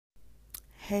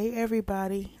Hey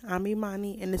everybody, I'm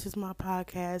Imani and this is my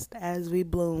podcast, As We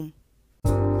Bloom.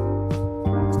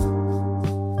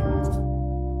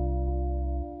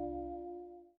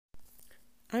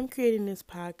 I'm creating this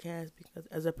podcast because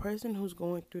as a person who's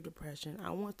going through depression, I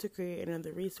want to create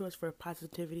another resource for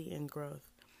positivity and growth.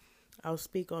 I'll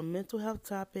speak on mental health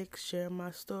topics, share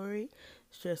my story,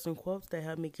 share some quotes that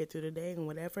help me get through the day, and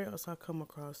whatever else I come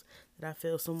across that I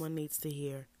feel someone needs to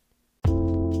hear.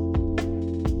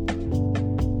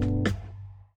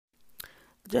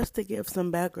 Just to give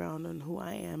some background on who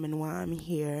I am and why I'm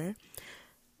here,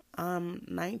 I'm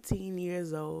 19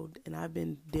 years old and I've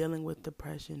been dealing with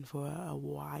depression for a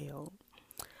while.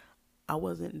 I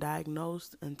wasn't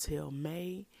diagnosed until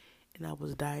May, and I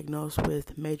was diagnosed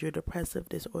with major depressive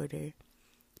disorder.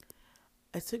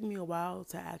 It took me a while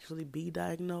to actually be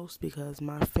diagnosed because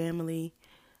my family,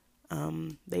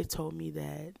 they told me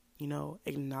that,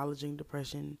 acknowledging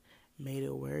depression made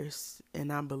it worse,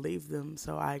 and I believed them,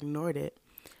 so I ignored it.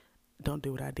 Don't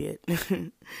do what I did.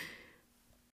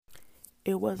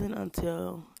 It wasn't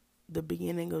until the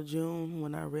beginning of June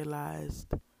when I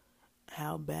realized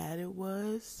how bad it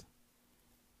was.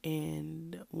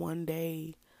 And one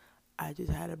day I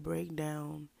just had a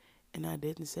breakdown and I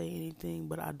didn't say anything,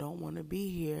 but I don't want to be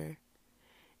here.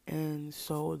 And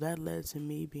so that led to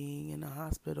me being in the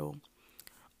hospital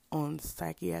on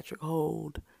psychiatric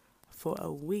hold for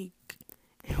a week.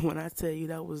 And when I tell you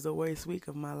that was the worst week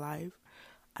of my life,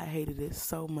 I hated it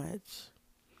so much.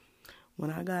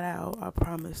 When I got out, I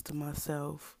promised to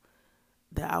myself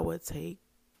that I would take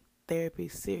therapy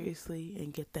seriously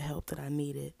and get the help that I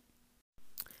needed.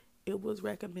 It was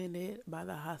recommended by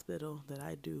the hospital that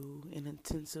I do an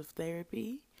intensive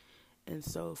therapy. And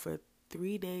so for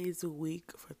 3 days a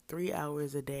week, for 3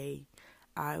 hours a day,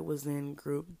 I was in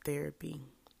group therapy.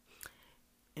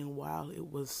 And while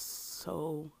it was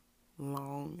so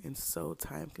long and so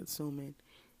time consuming,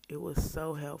 it was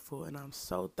so helpful, and I'm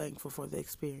so thankful for the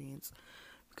experience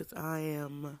because I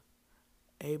am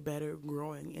a better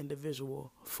growing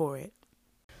individual for it.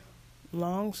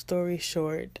 Long story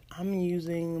short, I'm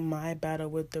using my battle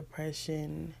with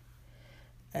depression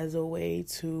as a way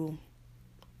to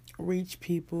reach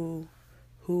people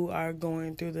who are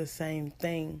going through the same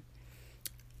thing.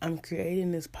 I'm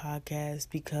creating this podcast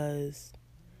because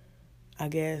I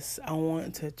guess I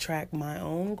want to track my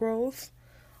own growth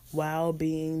while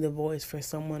being the voice for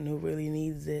someone who really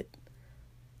needs it.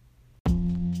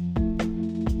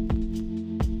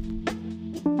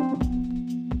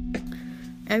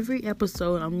 Every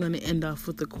episode, I'm going to end off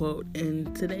with a quote,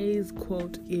 and today's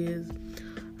quote is,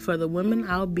 "For the woman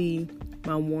I'll be,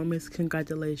 my warmest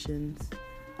congratulations.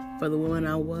 For the woman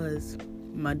I was,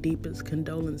 my deepest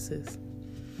condolences."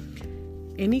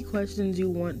 Any questions you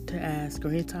want to ask or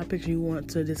any topics you want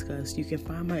to discuss, you can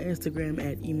find my Instagram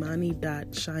at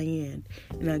imani.cheyenne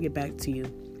and I'll get back to you.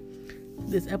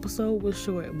 This episode was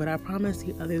short, but I promise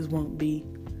the others won't be.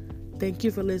 Thank you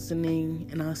for listening,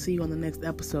 and I'll see you on the next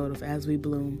episode of As We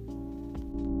Bloom.